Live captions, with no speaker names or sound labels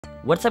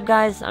What's up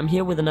guys, I'm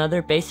here with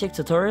another basic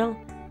tutorial,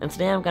 and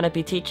today I'm gonna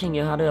be teaching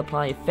you how to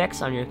apply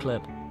effects on your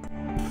clip.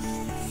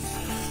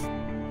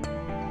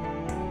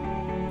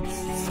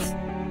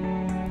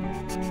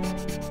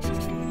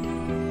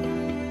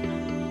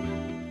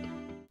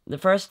 The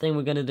first thing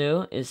we're gonna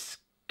do is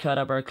cut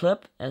up our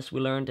clip, as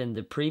we learned in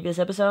the previous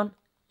episode.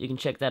 You can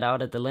check that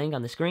out at the link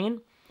on the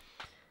screen.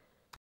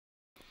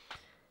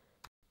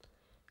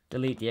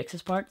 Delete the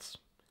excess parts,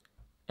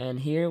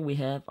 and here we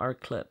have our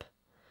clip.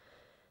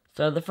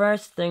 So the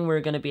first thing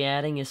we're going to be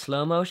adding is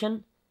slow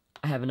motion.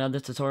 I have another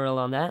tutorial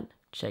on that.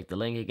 Check the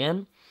link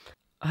again.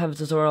 I have a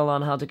tutorial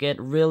on how to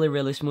get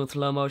really smooth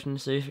slow motion,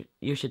 so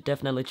you should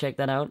definitely check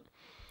that out.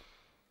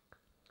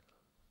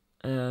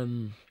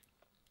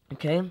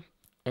 Okay,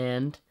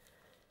 and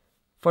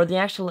for the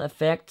actual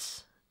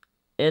effects,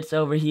 it's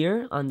over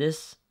here on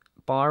this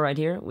bar right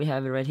here. We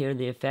have it right here,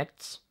 the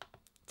effects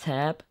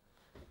tab.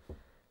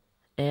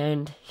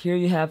 And here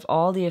you have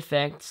all the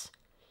effects.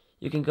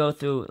 You can go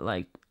through,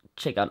 like,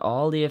 check out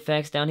all the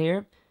effects down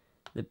here.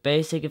 The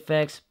basic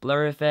effects,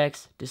 blur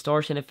effects,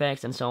 distortion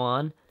effects, and so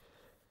on.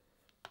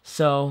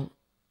 So,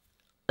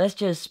 let's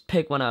just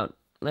pick one out.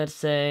 Let's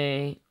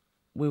say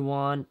we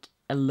want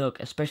a look,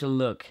 a special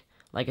look,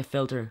 like a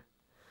filter.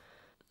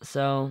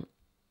 So,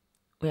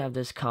 we have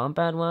this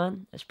compound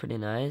one. That's pretty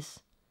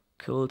nice.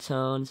 Cool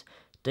tones,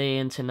 day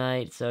into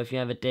night. So if you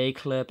have a day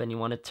clip and you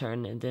want to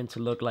turn it into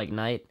look like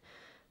night,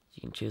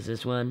 you can choose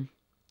this one.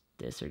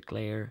 Desert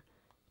glare,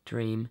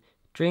 dream.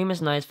 Dream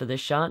is nice for this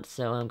shot,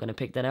 so I'm gonna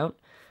pick that out.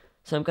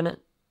 So I'm gonna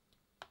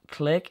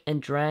click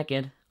and drag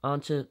it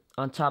on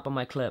top of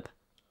my clip.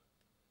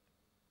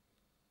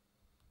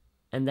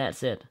 And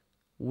that's it.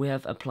 We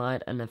have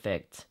applied an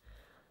effect.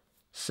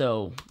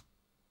 So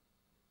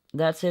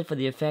that's it for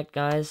the effect,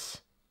 guys.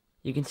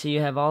 You can see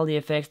you have all the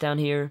effects down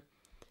here.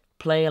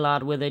 Play a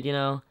lot with it, you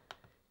know.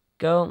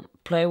 Go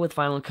play with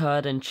Final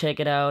Cut and check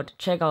it out.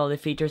 Check all the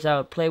features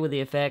out. Play with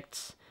the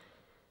effects.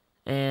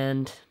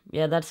 And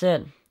yeah, that's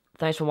it.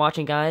 Thanks for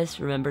watching, guys.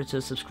 Remember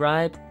to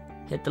subscribe,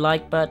 hit the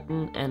like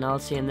button, and I'll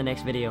see you in the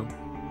next video.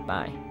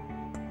 Bye.